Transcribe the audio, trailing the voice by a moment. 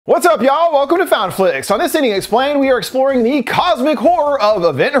What's up, y'all? Welcome to FoundFlix. On this Ending Explained, we are exploring the cosmic horror of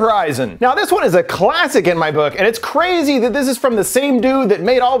Event Horizon. Now, this one is a classic in my book, and it's crazy that this is from the same dude that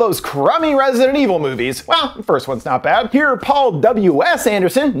made all those crummy Resident Evil movies. Well, the first one's not bad. Here, Paul W.S.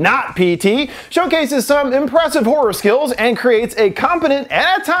 Anderson, not PT, showcases some impressive horror skills and creates a competent and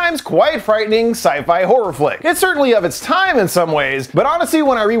at times quite frightening sci-fi horror flick. It's certainly of its time in some ways, but honestly,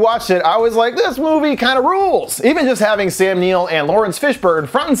 when I rewatched it, I was like, this movie kind of rules. Even just having Sam Neill and Lawrence Fishburne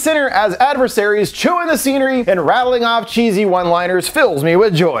front and center as adversaries chewing the scenery and rattling off cheesy one-liners fills me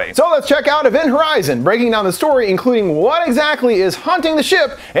with joy. So let's check out Event Horizon, breaking down the story including what exactly is haunting the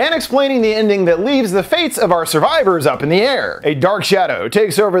ship and explaining the ending that leaves the fates of our survivors up in the air. A dark shadow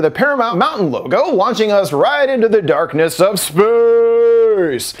takes over the Paramount Mountain logo, launching us right into the darkness of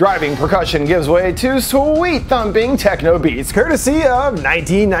space. Driving percussion gives way to sweet thumping techno beats courtesy of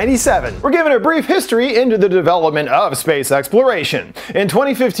 1997. We're given a brief history into the development of space exploration. In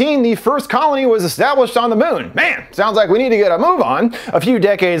 2015, the first colony was established on the moon. Man, sounds like we need to get a move on. A few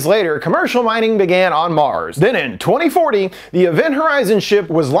decades later, commercial mining began on Mars. Then in 2040, the Event Horizon ship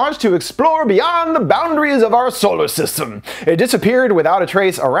was launched to explore beyond the boundaries of our solar system. It disappeared without a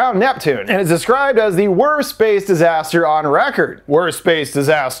trace around Neptune and is described as the worst space disaster on record. Worst space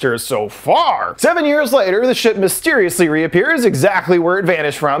disaster so far. 7 years later, the ship mysteriously reappears exactly where it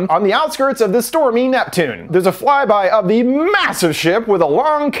vanished from, on the outskirts of the stormy Neptune. There's a flyby of the massive ship with a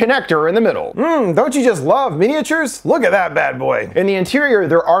long connector in the middle. Don't you just love miniatures? Look at that bad boy. In the interior,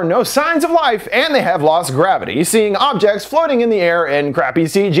 there are no signs of life, and they have lost gravity, seeing objects floating in the air in crappy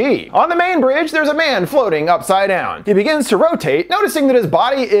CG. On the main bridge, there's a man floating upside down. He begins to rotate, noticing that his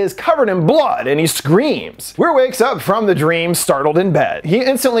body is covered in blood, and he screams. Weir wakes up from the dream, startled in bed. He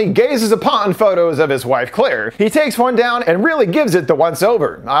instantly gazes upon photos of his wife Claire. He takes one down and really gives it the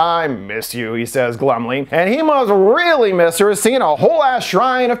once-over. "I miss you," he says glumly, and he must really miss her seeing a whole ass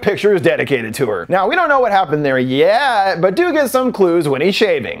shrine of pictures dedicated to her. Now, we don't know what happened there yet, but do get some clues when he's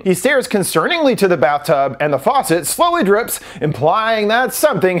shaving. He stares concerningly to the bathtub, and the faucet slowly drips, implying that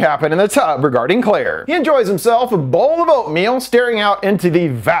something happened in the tub regarding Claire. He enjoys himself a bowl of oatmeal, staring out into the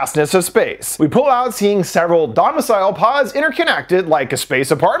vastness of space. We pull out seeing several domicile pods interconnected like a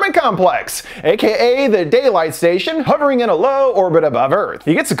space apartment complex, aka the daylight station, hovering in a low orbit above Earth.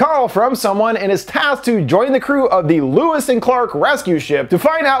 He gets a call from someone and is tasked to join the crew of the Lewis and Clark rescue ship to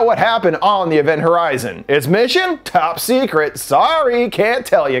find out what happened on the Event Horizon. Its mission? Top secret. Sorry, can't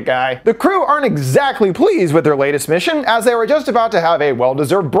tell you, guy. The crew aren't exactly pleased with their latest mission, as they were just about to have a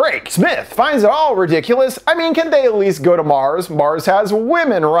well-deserved break. Smith finds it all ridiculous. I mean, can they at least go to Mars? Mars has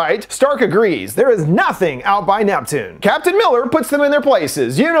women, right? Stark agrees. There is nothing out by Neptune. Captain Miller puts them in their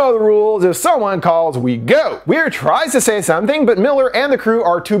places. You know the rules. If someone calls, we go. Weir tries to say something, but Miller and the crew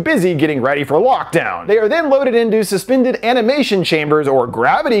are too busy getting ready for lockdown. They are then loaded into suspended animation chambers or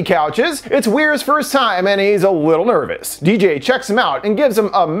gravity couches. It's Weir's first time and he's a little nervous. DJ checks him out and gives him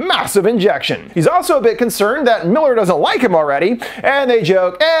a massive injection. He's also a bit concerned that Miller doesn't like him already, and they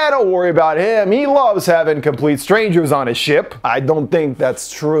joke, don't worry about him, he loves having complete strangers on his ship. I don't think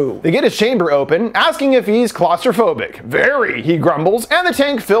that's true. They get his chamber open, asking if he's claustrophobic. Very, he grumbles, and the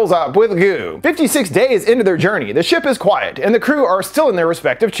tank fills up with goo. 56 days into their journey, the ship is quiet, and the crew are still in their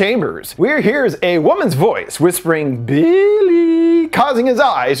respective chambers. Weir hears a woman's voice whispering, "Billy," causing his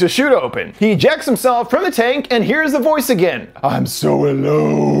eyes to shoot open. He ejects himself from the tank and hears the voice again. "I'm so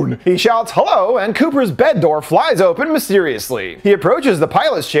alone." He shouts hello, and Cooper's bed door flies open mysteriously. He approaches the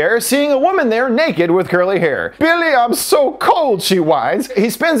pilot's chair, seeing a woman there naked with curly hair. "Billy, I'm so cold," she whines. He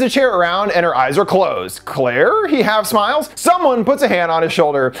spins the chair around and her eyes are closed. "Claire?" he half smiles. Someone puts a hand on his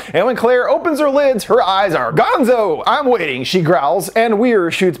shoulder, and when Claire opens her lids, her eyes are gonzo. "I'm waiting," she growls, and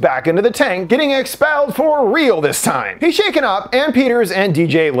Weir shoots back into the tank, getting expelled for real this time. He's shaken up, and Peters and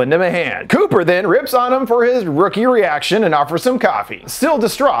DJ lend him a hand. Cooper then rips on him for his rookie reaction and offers some coffee. Still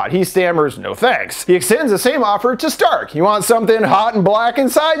distraught, he stammers, "No thanks." He extends the same offer to Stark. "You want something hot and black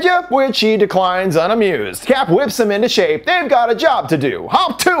inside you?" Which he declines unamused. Cap whips him into shape. They've got a job to do.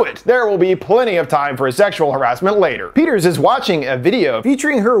 Hop to it! There will be plenty of time for sexual harassment later. Peters is watching a video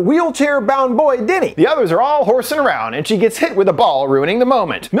featuring her wheelchair-bound boy, Denny. The others are all horsing around, and she gets hit with a ball, ruining the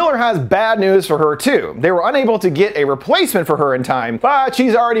moment. Miller has bad news for her, too. They were unable to get a replacement for her in time, but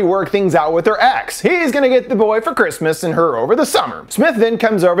she's already worked things out with her ex. He's gonna get the boy for Christmas and her over the summer. Smith then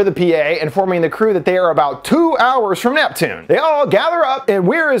comes over the PA, informing the crew that they are about 2 hours from Neptune. They all gather up, and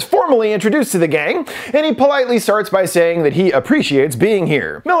Weir is formally introduced to the gang, and he politely starts by saying that he appreciates being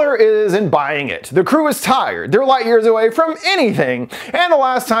here. Miller isn't buying it. The crew is tired. They're light years away from any anything, and the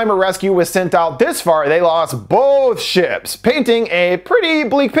last time a rescue was sent out this far, they lost both ships, painting a pretty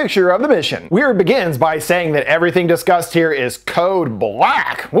bleak picture of the mission. Weir begins by saying that everything discussed here is code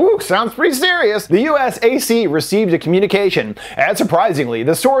black. Ooh, sounds pretty serious. The USAC received a communication, and surprisingly,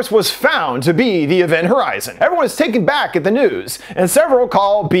 the source was found to be the Event Horizon. Everyone is taken back at the news, and several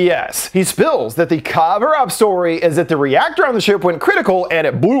call BS. He spills that the cover-up story is that the reactor on the ship went critical and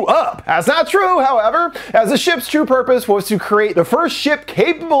it blew up. That's not true, however, as the ship's true purpose was to create the first ship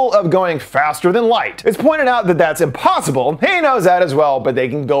capable of going faster than light. It's pointed out that that's impossible. He knows that as well, but they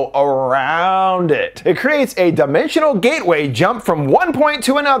can go around it. It creates a dimensional gateway jump from one point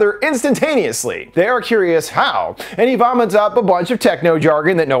to another instantaneously. They are curious how, and he vomits up a bunch of techno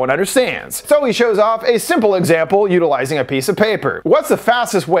jargon that no one understands. So he shows off a simple example utilizing a piece of paper. What's the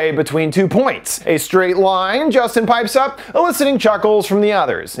fastest way between 2 points? A straight line, Justin pipes up, eliciting chuckles from the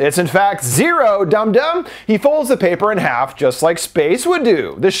others. It's in fact 0, dum-dum. He folds the paper in half just like space would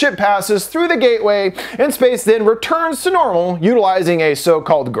do. The ship passes through the gateway, and space then returns to normal, utilizing a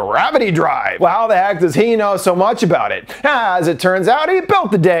so-called gravity drive. Well, how the heck does he know so much about it? As it turns out, he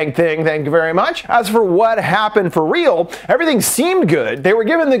built the dang thing, thank you very much. As for what happened for real, everything seemed good. They were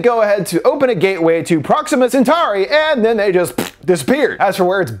given the go-ahead to open a gateway to Proxima Centauri, and then they just disappeared. As for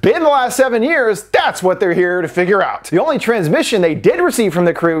where it's been the last 7 years, that's what they're here to figure out. The only transmission they did receive from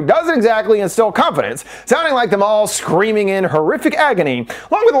the crew doesn't exactly instill confidence, sounding like them all screaming in horrific agony,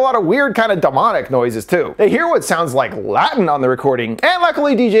 along with a lot of weird kind of demonic noises too. They hear what sounds like Latin on the recording, and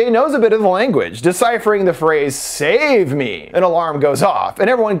luckily DJ knows a bit of the language, deciphering the phrase "save me." An alarm goes off, and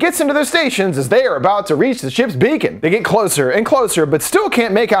everyone gets into their stations as they are about to reach the ship's beacon. They get closer and closer, but still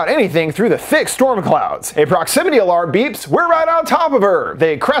can't make out anything through the thick storm clouds. A proximity alarm beeps, "We're right on top of her."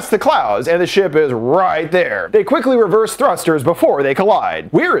 They crest the clouds, and the ship is right there. They quickly reverse thrusters before they collide.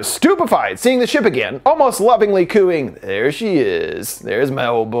 Weir is stupefied seeing the ship again, almost lovingly cooing, "There she is. There's my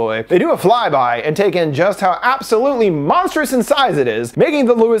old boy." They do a flyby and take in just how absolutely monstrous in size it is, making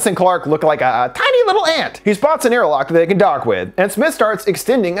the Lewis and Clark look like a tiny little ant. He spots an airlock that they can dock with, and Smith starts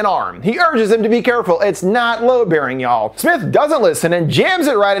extending an arm. He urges them to be careful. It's not load-bearing, y'all. Smith doesn't listen and jams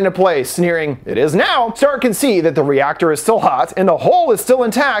it right into place, sneering, "It is now." Stark can see that the reactor is still hot and the hull is still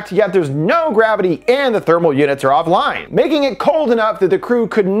intact, yet there's no gravity and the thermal units are offline, making it cold enough that the crew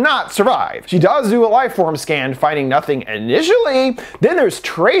could not survive. She does do a life form scan, finding nothing initially. Then there's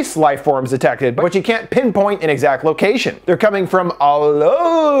trace life forms detected, but she can't pinpoint an exact location. They're coming from all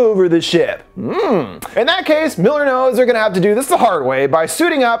over the ship. In that case, Miller knows they're gonna have to do this the hard way by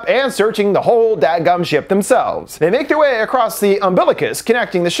suiting up and searching the whole dadgum ship themselves. They make their way across the umbilicus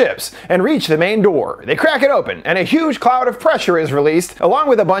connecting the ships and reach the main door. They crack it open, and a huge cloud of pressure is released, along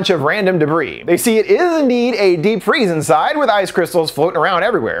with a bunch of random debris. They see it is indeed a deep freeze inside, with ice crystals floating around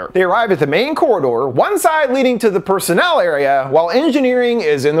everywhere. They arrive at the main corridor, one side leading to the personnel area, while engineering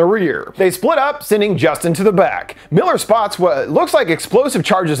is in the rear. They split up, sending Justin to the back. Miller spots what looks like explosive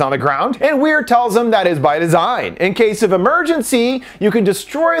charges on the ground, and Weir tells him that is by design. In case of emergency, you can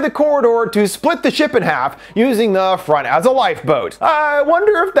destroy the corridor to split the ship in half, using the front as a lifeboat. I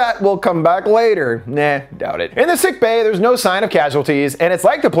wonder if that will come back later. Nah, doubt it. In the sick bay, there's no sign of casualties, and it's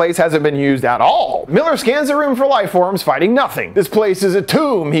like the place hasn't been used at all. Miller scans the room for life forms, finding nothing. "This place is a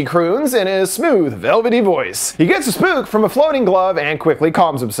tomb," he croons in his smooth, velvety voice. He gets a spook from a floating glove and quickly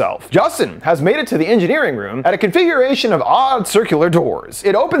calms himself. Justin has made it to the engineering room at a configuration of odd circular doors.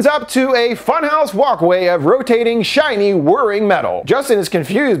 It opens up to a funhouse walkway of rotating, shiny, whirring metal. Justin is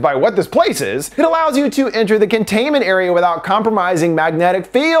confused by what this place is. "It allows you to enter the containment area without compromising magnetic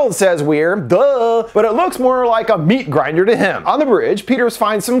field," says Weir. Duh. But it looks more like a meat grinder to him. On the bridge, Peters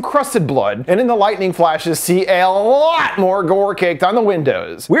finds some crusted blood, and in the lightning flashes see a lot more gore caked on the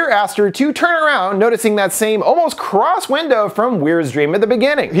windows. Weir asks her to turn around, noticing that same almost cross window from Weir's dream at the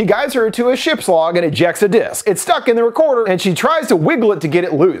beginning. He guides her to a ship's log and ejects a disc. It's stuck in the recorder, and she tries to wiggle it to get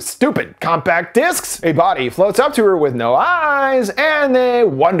it loose. Stupid compact discs. A body floats up to her with no eyes, and they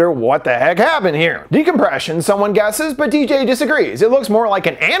wonder what the heck happened here. Decompression, someone guesses, but DJ disagrees. It looks more like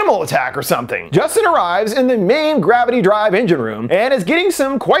an animal attack or something. Justin arrives in the main gravity drive engine room and is getting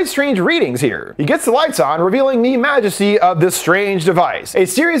some quite strange readings here. He gets the lights on, revealing the majesty of this strange device. A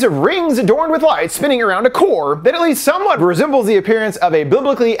series of rings adorned with lights spinning around a core that at least somewhat resembles the appearance of a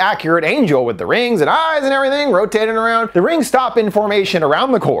biblically accurate angel, with the rings and eyes and everything rotating around. The rings stop in formation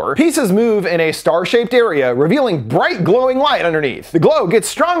around the core. Pieces move in a star-shaped area, revealing bright glowing light underneath. The glow gets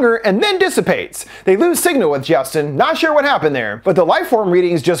stronger and then dissipates. They lose signal with Justin, not sure what happened there, but the lifeform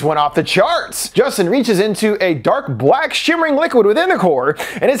readings just went off the charts. Justin reaches into a dark black black shimmering liquid within the core,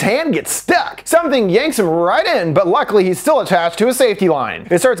 and his hand gets stuck. Something yanks him right in, but luckily he's still attached to a safety line.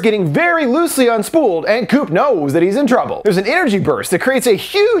 It starts getting very loosely unspooled, and Coop knows that he's in trouble. There's an energy burst that creates a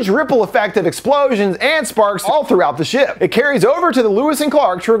huge ripple effect of explosions and sparks all throughout the ship. It carries over to the Lewis and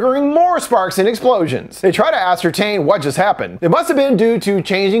Clark, triggering more sparks and explosions. They try to ascertain what just happened. It must have been due to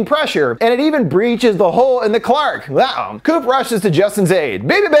changing pressure, and it even breaches the hull in the Clark. Coop rushes to Justin's aid.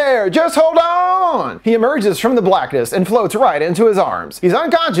 "Baby bear, just hold on!" He emerges from the blackness and floats right into his arms. He's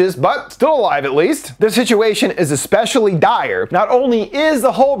unconscious, but still alive at least. The situation is especially dire. Not only is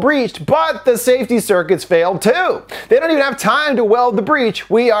the hull breached, but the safety circuits failed too. They don't even have time to weld the breach.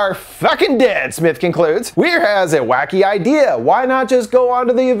 "We are fucking dead," Smith concludes. Weir has a wacky idea. Why not just go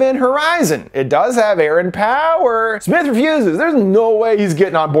onto the Event Horizon? It does have air and power. Smith refuses. There's no way he's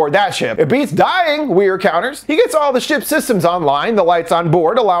getting on board that ship. It beats dying, Weir counters. He gets all the ship's systems online, the lights on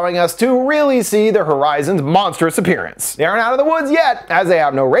board, allowing us to really see the Horizon's monstrous appearance. They aren't out of the woods yet, as they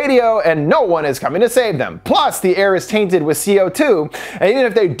have no radio and no one is coming to save them. Plus, the air is tainted with CO2, and even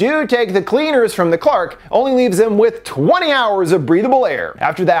if they do take the cleaners from the Clark, only leaves them with 20 hours of breathable air.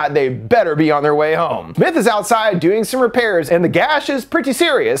 After that, they better be on their way home. Smith is outside doing some repairs, and the gash is pretty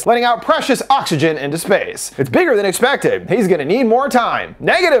serious, letting out precious oxygen into space. It's bigger than expected. He's gonna need more time.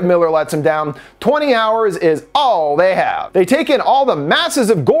 Negative, Miller lets him down. 20 hours is all they have. They take in all the masses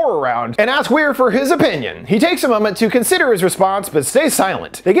of gore around and ask Weir for his opinion. He takes a moment to consider his response, but stays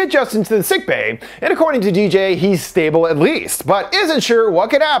silent. They get Justin to the sickbay, and according to DJ, he's stable at least, but isn't sure what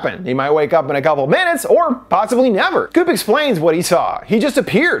could happen. He might wake up in a couple minutes, or possibly never. Coop explains what he saw. He just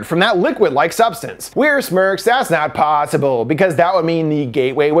appeared from that liquid-like substance. Weir smirks. That's not possible, because that would mean the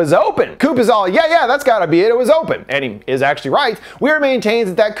gateway was open. Coop is all, yeah, that's gotta be it, it was open. And he is actually right. Weir maintains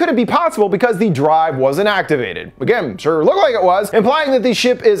that that couldn't be possible because the drive wasn't activated. Again, sure looked like it was, implying that the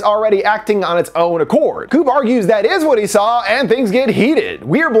ship is already acting on its own accord. Coop argues that is what he saw, and things get heated.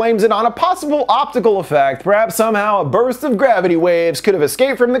 Weir blames it on a possible optical effect. Perhaps somehow a burst of gravity waves could have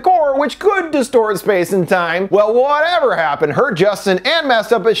escaped from the core, which could distort space and time. Well, whatever happened hurt Justin and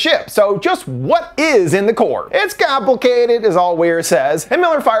messed up his ship. So just what is in the core? It's complicated, is all Weir says. And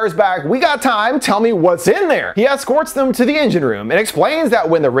Miller fires back, "We got time, tell me what's in there." He escorts them to the engine room and explains that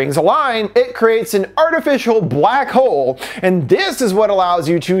when the rings align, it creates an artificial black hole, and this is what allows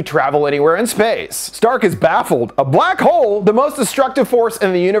you to travel anywhere in space. Stark is baffled. A black hole? The most destructive force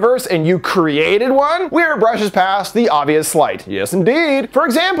in the universe, and you created one? Weir brushes past the obvious slight. Yes, indeed. For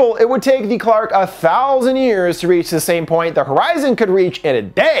example, it would take the Clark 1,000 years to reach the same point the Horizon could reach in a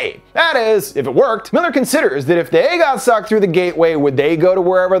day. That is, if it worked. Miller considers that if they got sucked through the gateway, would they go to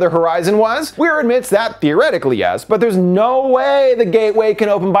wherever the Horizon was? Weir admits that theoretically yes, but there's no way the gateway can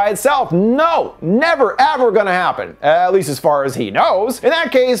open by itself. No, never ever gonna happen. At least as far as he knows. In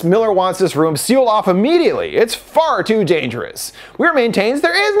that case, Miller wants this room sealed off immediately. It's far too dangerous. Weir maintains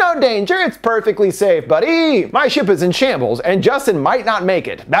there is no danger, it's perfectly safe, buddy. My ship is in shambles, and Justin might not make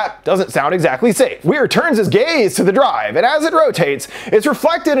it. That doesn't sound exactly safe. Weir turns his gaze to the drive, and as it rotates, it's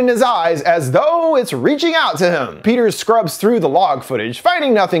reflected in his eyes as though it's reaching out to him. Peters scrubs through the log footage,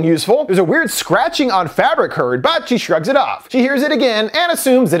 finding nothing useful. There's a weird scratching on fabric heard, but she shrugs it off. She hears it again and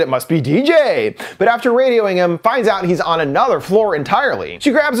assumes that it must be DJ, but after radioing him, finds out he's on another floor entirely.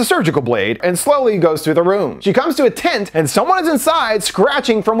 She grabs a surgical blade and slowly goes through the room. She comes to a tent, and someone is inside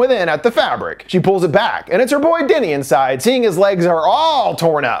scratching from within at the fabric. She pulls it back, and it's her boy Denny inside, seeing his legs are all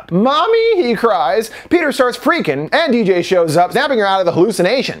torn up. "Mommy," he cries. Peter starts freaking, and DJ shows up, snapping her out of the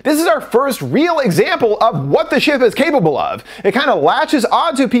hallucination. This is our first real example of what the ship is capable of. It kind of latches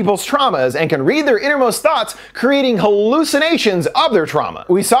onto people's traumas and can read their innermost thoughts, creating hallucinations of their trauma.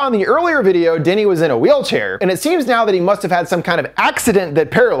 We saw in the earlier video Denny was in a wheelchair, and it seems now that he must have had some kind of accident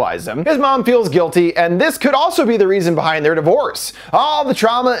that paralyzed him. His mom feels guilty, and this could also be the reason behind their divorce. All the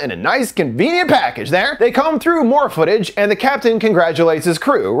trauma in a nice, convenient package there. They comb through more footage, and the captain congratulates his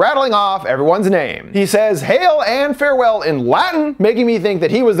crew, rattling off everyone's name. He says hail and farewell in Latin, making me think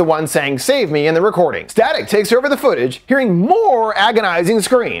that he was the one saying save me in the recording. Static takes over the footage, hearing more agonizing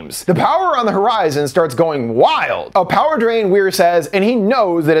screams. The power on the Horizon starts going wild. A power drain, Weir says, and he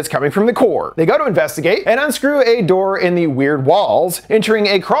knows that it's coming from the core. They go to investigate and unscrew a door in the weird walls, entering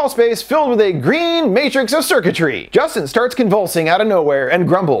a crawl space filled with a green matrix of circuitry. Justin starts convulsing out of nowhere and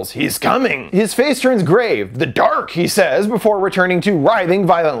grumbles, "He's coming." His face turns grave. "The dark," he says, before returning to writhing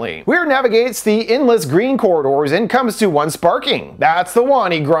violently. Weir navigates the endless green corridors and comes to one sparking. "That's the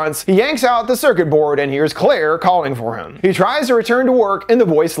one," he grunts. He yanks out the circuit board and hears Claire calling for him. He tries to return to work, and the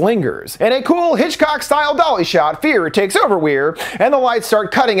voice lingers. In a cool Hitchcock-style dolly shot, fear takes over Weir, and the lights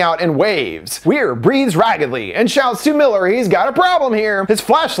start cutting out in waves. Weir breathes raggedly and shouts to Miller he's got a problem here. His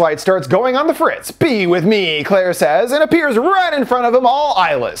flashlight starts going on the fritz. "Be with me," Claire says, and appears right in front of him all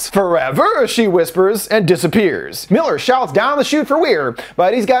eyeless. "Forever," she whispers, and disappears. Miller shouts down the chute for Weir,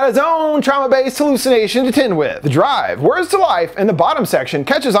 but he's got his own trauma-based hallucination to tend with. The drive whirs to life, and the bottom section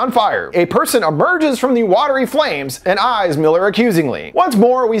catches on fire. A person emerges from the watery flames and eyes Miller accusingly. Once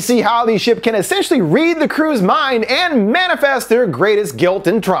more, we see how the ship can essentially read the crew's mind and manifest their greatest guilt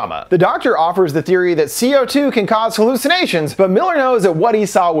and trauma. The Doctor offers the theory that CO2 can cause hallucinations, but Miller knows that what he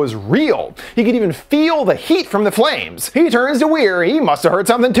saw was real. He could even feel the heat from the flames. He turns to Weir. He must have heard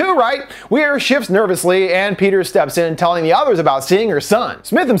something too, right? Weir shifts nervously, and Peter steps in, telling the others about seeing her son.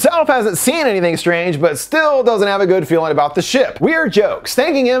 Smith himself hasn't seen anything strange, but still doesn't have a good feeling about the ship. Weir jokes,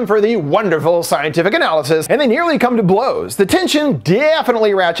 thanking him for the wonderful scientific analysis, and they nearly come to blows. The tension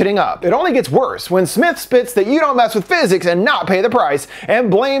definitely ratcheting up. It only gets worse when Smith spits that you don't mess with physics and not pay the price, and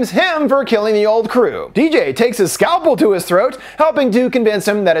blames him for killing the old crew. DJ takes his scalpel to his throat, helping to convince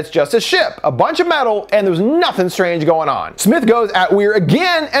him that it's just a ship, a bunch of metal, and there's nothing strange going on. Smith goes at Weir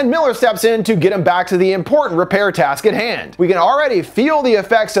again, and Miller steps in to get him back to the important repair task at hand. We can already feel the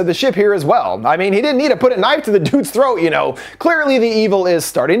effects of the ship here as well. I mean, he didn't need to put a knife to the dude's throat, you know. Clearly the evil is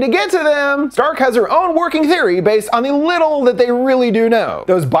starting to get to them. Stark has her own working theory based on the little that they really do know.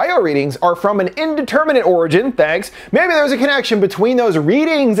 Those bio readings are from an indeterminate origin, thanks. Maybe there's a connection between those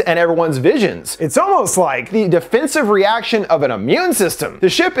readings and everyone's visions. It's almost like the defensive reaction of an immune system. The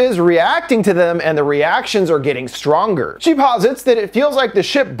ship is reacting to them, and the reactions are getting stronger. She posits that it feels like the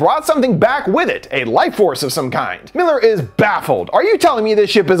ship brought something back with it, a life force of some kind. Miller is baffled. "Are you telling me this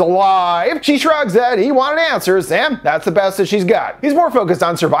ship is alive?" She shrugs that he wanted answers, and that's the best that she's got. He's more focused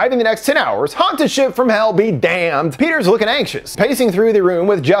on surviving the next 10 hours. Haunted ship from hell be damned. Peter's looking anxious, pacing through the room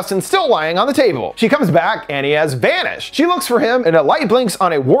with Justin still lying on the table. She comes back, and he has vanished. She looks for him, and a light blinks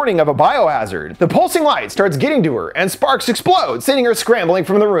on a warning of a biohazard. The pulsing light starts getting to her, and sparks explode, sending her scrambling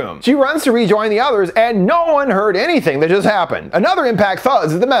from the room. She runs to rejoin the others, and no one heard anything that just happened. Another impact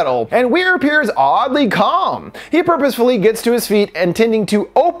thuds at the metal, and Weir appears oddly calm. He purposefully gets to his feet, intending to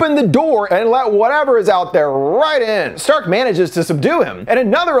open the door and let whatever is out there right in. Stark manages to subdue him, and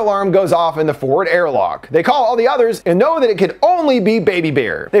another alarm goes off in the forward airlock. They call all the others and know that it could only be Baby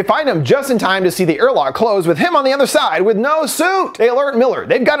Bear. They find him just in time to see the airlock close with him on the other side with no suit. They alert Miller.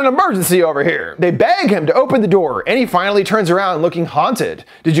 They've got an emergency over here. They beg him to open the door, and he finally turns around looking haunted.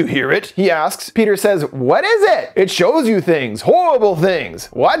 "Did you hear it?" he asks. Peter says, "What is it?" "It shows you things, horrible things."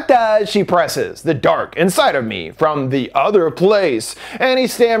 "What does?" she presses. "The dark inside of me from the other place." And he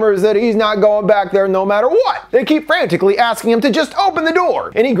stammers that he's not going back there no matter what. They keep frantically asking him to just open the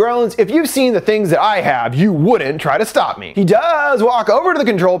door, and he groans, "If you've seen the things that I have, you wouldn't try to stop me." He does walk over to the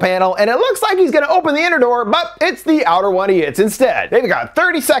control panel, and it looks like he's gonna open the inner door, but it's the outer one he hits instead. They've got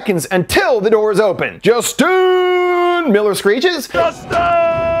 30 seconds until the door is open. "Justin!" Miller screeches. "Justin!"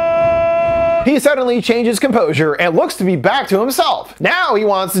 He suddenly changes composure and looks to be back to himself. Now he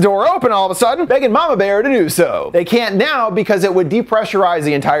wants the door open all of a sudden, begging Mama Bear to do so. They can't now because it would depressurize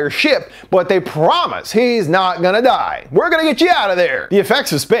the entire ship, but they promise he's not gonna die. "We're gonna get you out of there." The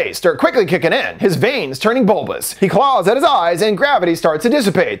effects of space start quickly kicking in, his veins turning bulbous. He claws at his eyes and gravity starts to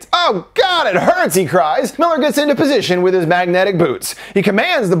dissipate. "Oh God, it hurts," he cries. Miller gets into position with his magnetic boots. He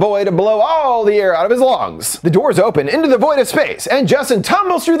commands the boy to blow all the air out of his lungs. The doors open into the void of space, and Justin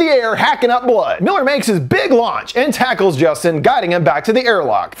tumbles through the air, hacking up blood. Miller makes his big launch and tackles Justin, guiding him back to the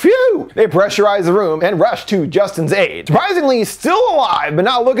airlock. Phew! They pressurize the room and rush to Justin's aid. Surprisingly, still alive, but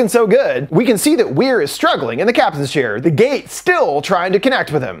not looking so good. We can see that Weir is struggling in the captain's chair, the gate still trying to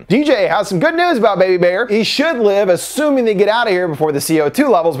connect with him. DJ has some good news about Baby Bear. He should live, assuming they get out of here before the CO2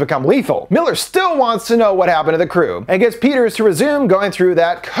 levels become lethal. Miller still wants to know what happened to the crew, and gets Peters to resume going through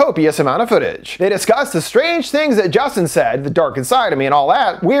that copious amount of footage. They discuss the strange things that Justin said, the dark inside of me and all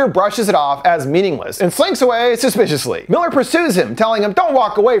that. Weir brushes it off as meaningless and slinks away suspiciously. Miller pursues him, telling him, "Don't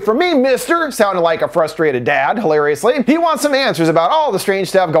walk away from me, mister," sounding like a frustrated dad, hilariously. He wants some answers about all the strange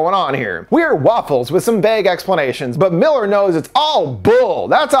stuff going on here. Weir waffles with some vague explanations, but Miller knows it's all bull.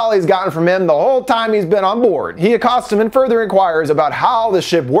 That's all he's gotten from him the whole time he's been on board. He accosts him and further inquires about how the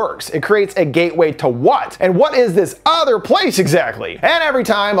ship works. It creates a gateway to what? And what is this other place exactly? And every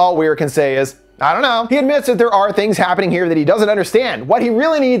time, all Weir can say is, "I don't know." He admits that there are things happening here that he doesn't understand. What he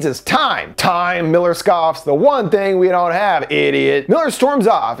really needs is time. Time, Miller scoffs. "The one thing we don't have, idiot." Miller storms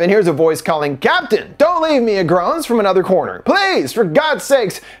off and hears a voice calling, "Captain, don't leave me," it groans from another corner. "Please, for God's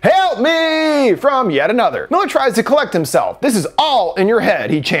sakes, help me," from yet another. Miller tries to collect himself. "This is all in your head,"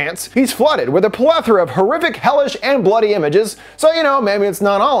 he chants. He's flooded with a plethora of horrific, hellish, and bloody images, so you know, maybe it's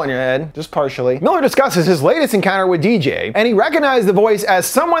not all in your head, just partially. Miller discusses his latest encounter with DJ, and he recognized the voice as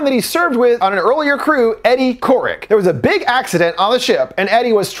someone that he served with on an earlier crew, Eddie Korick. There was a big accident on the ship, and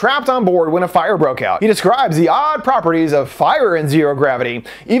Eddie was trapped on board when a fire broke out. He describes the odd properties of fire in zero gravity,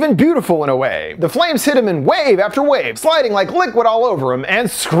 even beautiful in a way. The flames hit him in wave after wave, sliding like liquid all over him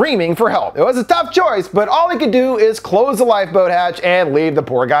and screaming for help. It was a tough choice, but all he could do is close the lifeboat hatch and leave the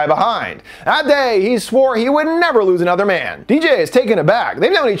poor guy behind. That day, he swore he would never lose another man. DJ is taken aback.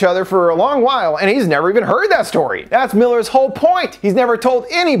 They've known each other for a long while, and he's never even heard that story. That's Miller's whole point. He's never told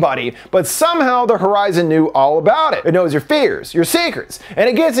anybody, but somehow the Horizon knew all about it. It knows your fears, your secrets, and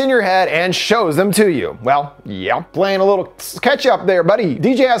it gets in your head and shows them to you. Well, yeah, playing a little catch up there, buddy.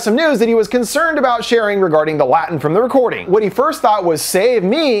 DJ has some news that he was concerned about sharing regarding the Latin from the recording. What he first thought was save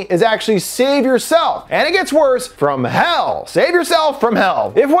me is actually save yourself. And it gets worse, from hell. Save yourself from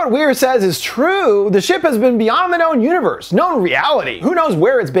hell. If what Weir says is true, the ship has been beyond the known universe, known reality. Who knows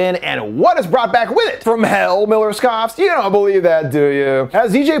where it's been and what it's brought back with it? From hell, Miller scoffs. You don't believe that, do you?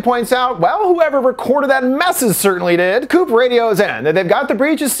 As DJ points out, well, whoever recorded that message certainly did. Coop radios in that they've got the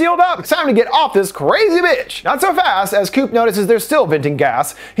breaches sealed up. It's time to get off this crazy bitch. Not so fast, as Coop notices they're still venting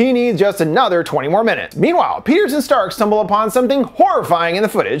gas. He needs just another 20 more minutes. Meanwhile, Peters and Stark stumble upon something horrifying in the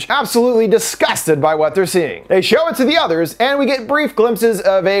footage, absolutely disgusted by what they're seeing. They show it to the others, and we get brief glimpses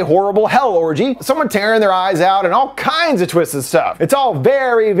of a horrible hell orgy, someone tearing their eyes out, and all kinds of twisted stuff. It's all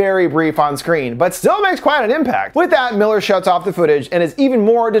very, very brief on screen, but still makes quite an impact. With that, Miller shuts off the footage and is even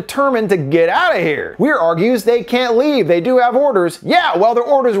more determined to get out of here. Weir argues they can't leave. They do have orders. Yeah, well, their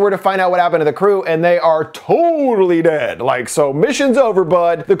orders were to find out what happened to the crew, and they are totally dead. Like, so mission's over,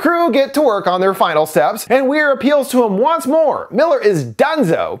 bud. The crew get to work on their final steps, and Weir appeals to him once more. Miller is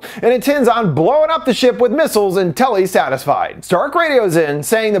donezo and intends on blowing up the ship with missiles until he's satisfied. Stark radios in,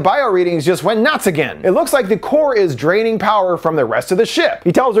 saying the bio readings just went nuts again. It looks like the core is draining power from the rest of the ship.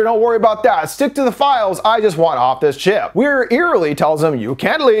 He tells her, don't worry about that. Stick to the files. I just want off this ship. Weir eerily tells him, you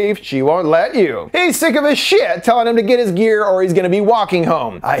can't leave. She won't let you. He's sick of his shit, telling him to get his gear or he's gonna be walking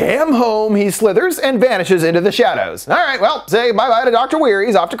home. I am home, he slithers and vanishes into the shadows. All right, well, say bye-bye to Dr. Weir.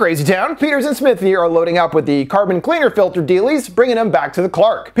 He's off to Crazy Town. Peters and Smithy are loading up with the carbon cleaner filter dealies, bringing him back to the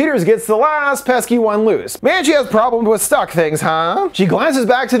Clark. Peters gets the last pesky one loose. Man, she has problems with stuck things, huh? She glances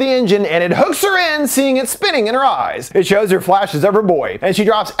back to the engine and it hooks her in, seeing it spinning in her eyes. It shows her flashes of her boy, and she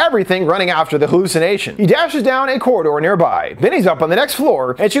drops everything running after the hallucination. He dashes down a corridor nearby. Denny's up on the next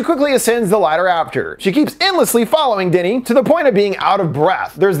floor, and she quickly ascends the ladder after. She keeps endlessly following Denny to the point of being out of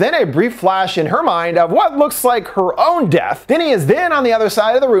breath. There's then a brief flash in her mind of what looks like her own death. Denny is then on the other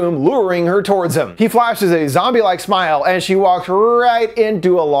side of the room, luring her towards him. He flashes a zombie-like smile, and she walks right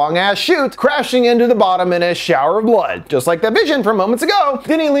into a long-ass chute, crashing into the bottom in a shower of blood. Just like that vision from moments ago,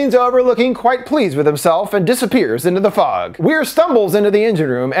 Denny leans over looking quite pleased with himself and disappears into the fog. Weir stumbles into the engine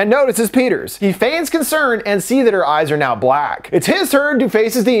room and notices Peters. He feigns concern and sees that her eyes are now black. It's his turn to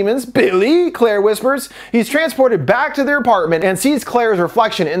face his demons. Billy, Claire whispers. He's transported back to their apartment and sees Claire's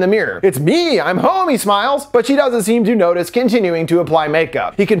reflection in the mirror. It's me, I'm home, he smiles, but she doesn't seem to notice, continuing to apply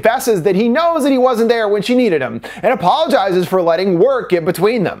makeup. He confesses that he knows that he wasn't there when she needed him and apologizes for letting work get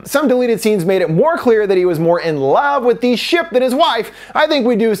between them. Some deleted scenes made it more clear that he was more in love with the ship than his wife. I think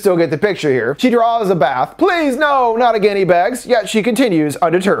we do still get the picture here. She draws a bath. Please, no, not again, he begs, yet she continues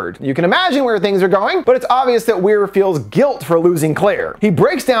undeterred. You can imagine where things are going, but it's obvious that Weir feels guilt for losing Claire. He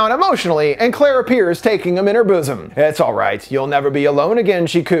breaks down emotionally, and Claire appears, taking him in her bosom. It's all right, you'll never be alone again,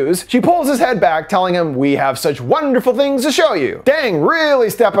 she coos. She pulls his head back, telling him, we have such wonderful things to show you. Dang, really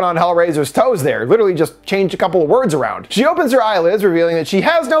stepping on Hellraiser's toes there. Literally just changed a couple of words around. She opens her eyelids, revealing that she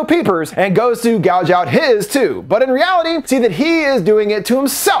has no peepers, and goes to gouge out his too. But in reality, see that he is doing it to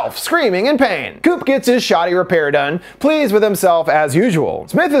himself, screaming in pain. Coop gets his shoddy repair done, pleased with himself as usual.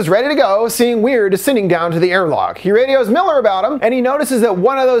 Smith is ready to go, seeing Weir descending down to the airlock. He radios Miller about him, and he notices that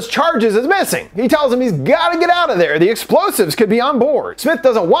one of those charges is missing. He tells him he's gotta get out of there. The explosives could be on board. Smith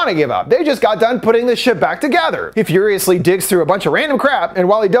doesn't want to give up. They just got done putting the ship back together. He furiously digs through a bunch of random crap, and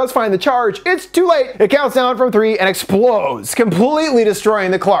while he does find the charge, it's too late. It counts down from 3 and explodes, completely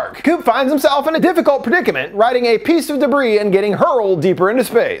destroying the Clark. Coop finds himself in a difficult predicament, riding a piece of debris and getting hurled deeper into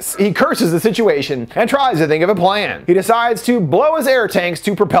space. He curses the situation and tries to think of a plan. He decides to blow his air tanks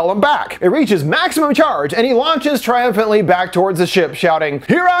to propel him back. It reaches maximum charge, and he launches triumphantly back towards the ship, shouting,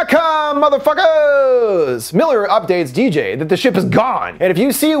 "Here I come, motherfuckers!" Miller updates DJ that the ship is gone, and if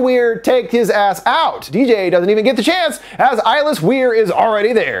you see Weir, take his ass out. DJ doesn't even get the chance, as eyeless Weir is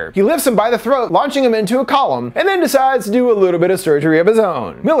already there. He lifts him by the throat, launching him into a column, and then decides to do a little bit of surgery of his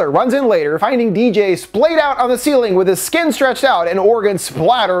own. Miller runs in later, finding DJ splayed out on the ceiling with his skin stretched out and organs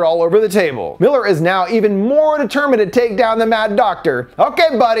splattered all over the table. Miller is now even more determined to take down the Mad Doctor.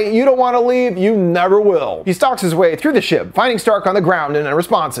 Okay, buddy, you don't want to leave, you never will. He stalks his way through the ship, finding Stark on the ground and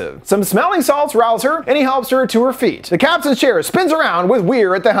unresponsive. explosive. Some smelling salts rouse her, and he helps her to her feet. The captain's chair spins around with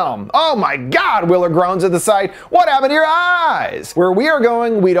Weir at the helm. Oh my god, Wheeler groans at the sight. What happened to your eyes? Where we are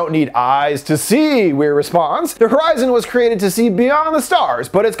going, we don't need eyes to see, Weir responds. The horizon was created to see beyond the stars,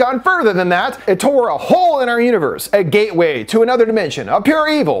 but it's gone further than that. It tore a hole in our universe, a gateway to another dimension, a pure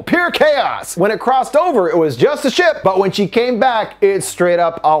evil, pure chaos. When it crossed over, it was just a ship, but when she came back, it's straight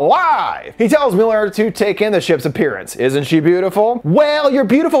up alive. He tells Miller to take in the ship's appearance. Isn't she beautiful? Well, your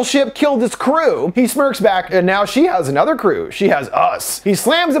beautiful ship killed its crew. He smirks back, and now she has another crew. She has us. He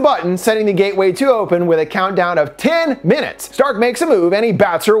slams a button, setting the gateway to open with a countdown of 10 minutes. Stark makes a move, and he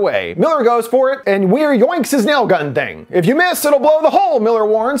bats her away. Miller goes for it, and Weir yoinks his nail gun thing. If you miss, it'll blow the hole, Miller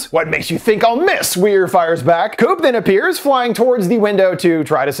warns. What makes you think I'll miss? Weir fires back. Coop then appears, flying towards the window to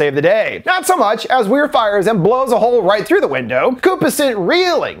try to save the day. Not so much, as Weir fires and blows a hole right through the window. Coop is sent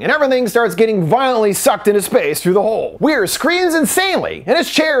reeling, and everything starts getting violently sucked into space through the hole. Weir screams insanely, and his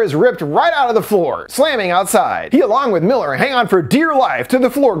chair is ripped right out of the floor, slamming outside. He, along with Miller, hang on for dear life to the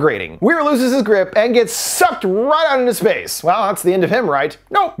floor grating. Weir loses his grip and gets sucked right out into space. Well, that's the end of him, right?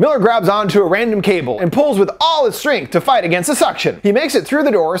 Nope. Miller grabs onto a random cable and pulls with all his strength to fight against the suction. He makes it through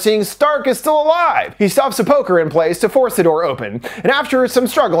the door, seeing Stark is still alive. He stuffs a poker in place to force the door open, and after some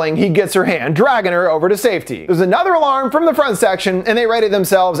struggling, he gets her hand, dragging her over to safety. There's another alarm from the front section, and they ready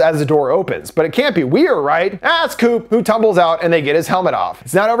themselves as the door opens. But it can't be Weir, right? That's Coop, who tumbles out, and they get his helmet off.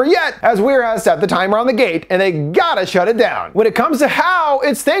 It's not over yet, as Weir has set the timer on the gate, and they gotta shut it down. When it comes to how,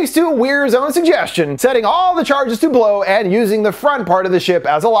 it's thanks to Weir's own suggestion, setting all the charges to blow and using the front part of the ship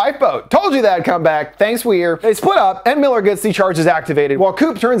as a lifeboat. Told you that'd come back. Thanks, Weir. They split up, and Miller gets the charges activated while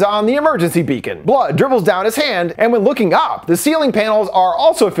Coop turns on the emergency beacon. Blood dribbles down his hand, and when looking up, the ceiling panels are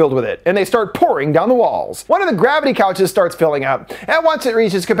also filled with it, and they start pouring down the walls. One of the gravity couches starts filling up, and once it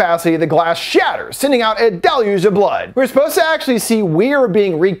reaches capacity, the glass shatters, sending out a deluge of blood. We're supposed to actually see Weir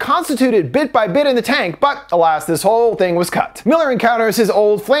being reconstituted bit by bit in the tank, but alas, this whole thing was cut. Miller encounters his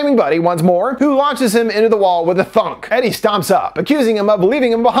old flaming buddy once more, who launches him into the wall with a thunk. Eddie stomps up, accusing him of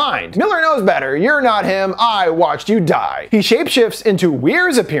leaving him behind. Miller knows better. You're not him. I watched you die. He shapeshifts into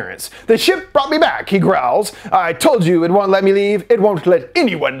Weir's appearance. The ship brought me back, he growls. I told you it won't let me leave. It won't let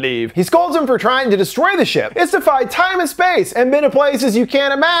anyone leave. He scolds him for trying to destroy the ship. It's defied time and space and been to places you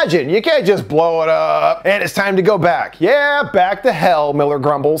can't imagine. You can't just blow it up. And it's time to go back. Yeah, back to hell, Miller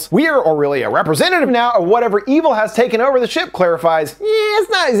grumbles. Weir, or really a representative now of whatever evil has taken over the ship, clarifies, yeah, it's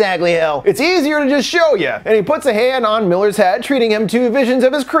not exactly hell. It's easier to just show you. And he puts a hand on Miller's head, treating him to visions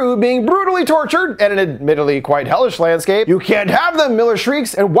of his crew being brutally tortured and an admittedly quite hellish landscape. You can't have them, Miller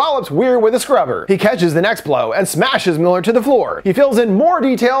shrieks and wallops Weir with a scrubber. He catches the next blow and smashes Miller to the floor. He fills in more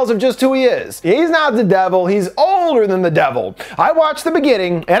details of just who he is. He's not the devil, he's older than the devil. I watched the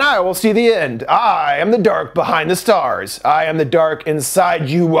beginning and I will see the end. I am the dark behind the stars. I am the dark inside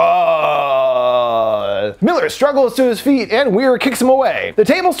you all. Miller struggles to his feet and Weir kicks him away. The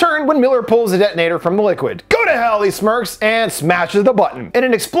tables turn when Miller pulls the detonator from the liquid. Go to hell, he smirks and smashes the button. And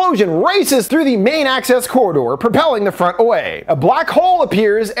an explosion races through the main access corridor, propelling the front away. A black hole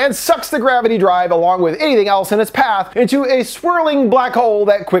appears and sucks the gravity drive along with anything else in its path into a swirling black hole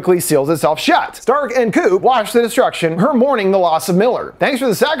that quickly seals itself shut. Stark and Coop watch the destruction, her mourning the loss of Miller. Thanks for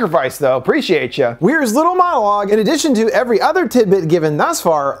the sacrifice though, appreciate ya. Weir's little monologue, in addition to every other tidbit given thus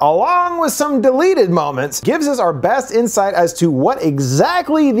far, along with some deleted moments, gives us our best insight as to what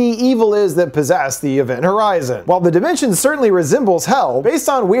exactly the evil is that possessed the event horizon. While the dimension certainly resembles hell, based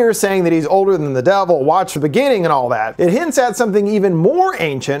on Weir saying that he's older than the devil, watch the beginning and all that, it hints at something even more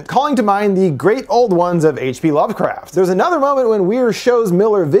ancient, calling to mind the great old ones of H.P. Lovecraft. There's another moment when Weir shows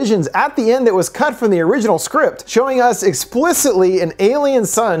Miller visions at the end that was cut from the original script, showing us explicitly an alien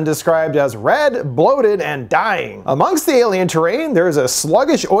sun described as red, bloated, and dying. Amongst the alien terrain, there's a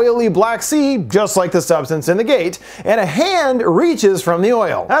sluggish, oily black sea, just like the substance in the gate, and a hand reaches from the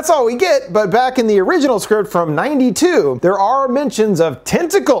oil. That's all we get, but back in the original script from '92, there are mentions of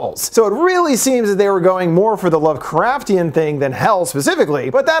tentacles. So it really seems that they were going more for the Lovecraftian thing than hell specifically,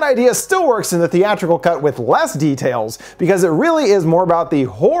 but that idea still works in the theatrical cut with less details, because it really is more about the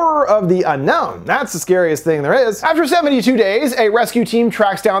horror of the unknown. That's the scariest thing there is. After 72 days, a rescue team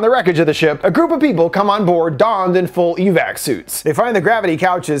tracks down the wreckage of the ship. A group of people come on board donned in full evac suits. They find the gravity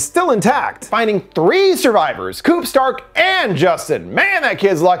couch is still intact, finding 3 survivors, Coop, Stark, and Justin. Man, that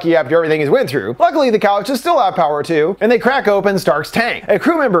kid's lucky after everything he's went through. Luckily, the couch torches still have power too, and they crack open Stark's tank. A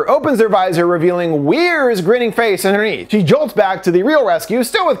crew member opens their visor, revealing Weir's grinning face underneath. She jolts back to the real rescue,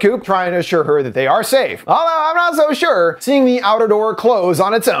 still with Coop, trying to assure her that they are safe. Although I'm not so sure, seeing the outer door close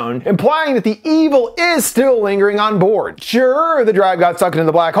on its own, implying that the evil is still lingering on board. Sure, the drive got sucked into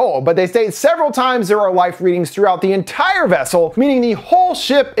the black hole, but they state several times there are life readings throughout the entire vessel, meaning the whole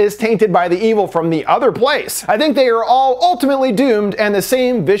ship is tainted by the evil from the other place. I think they are all ultimately doomed, and the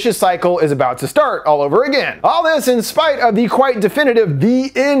same vicious cycle is about to start all over again. All this in spite of the quite definitive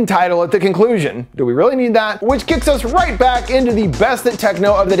 "The End" title at the conclusion. Do we really need that? Which kicks us right back into the best that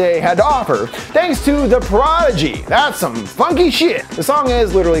techno of the day had to offer, thanks to The Prodigy. That's some funky shit. The song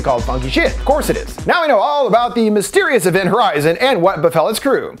is literally called Funky Shit. Of course it is. Now we know all about the mysterious Event Horizon and what befell its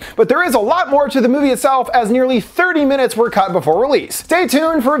crew. But there is a lot more to the movie itself, as nearly 30 minutes were cut before release. Stay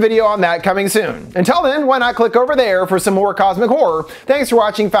tuned for a video on that coming soon. Until then, why not click over there for some more cosmic horror? Thanks for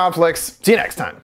watching FoundFlix. See you next time.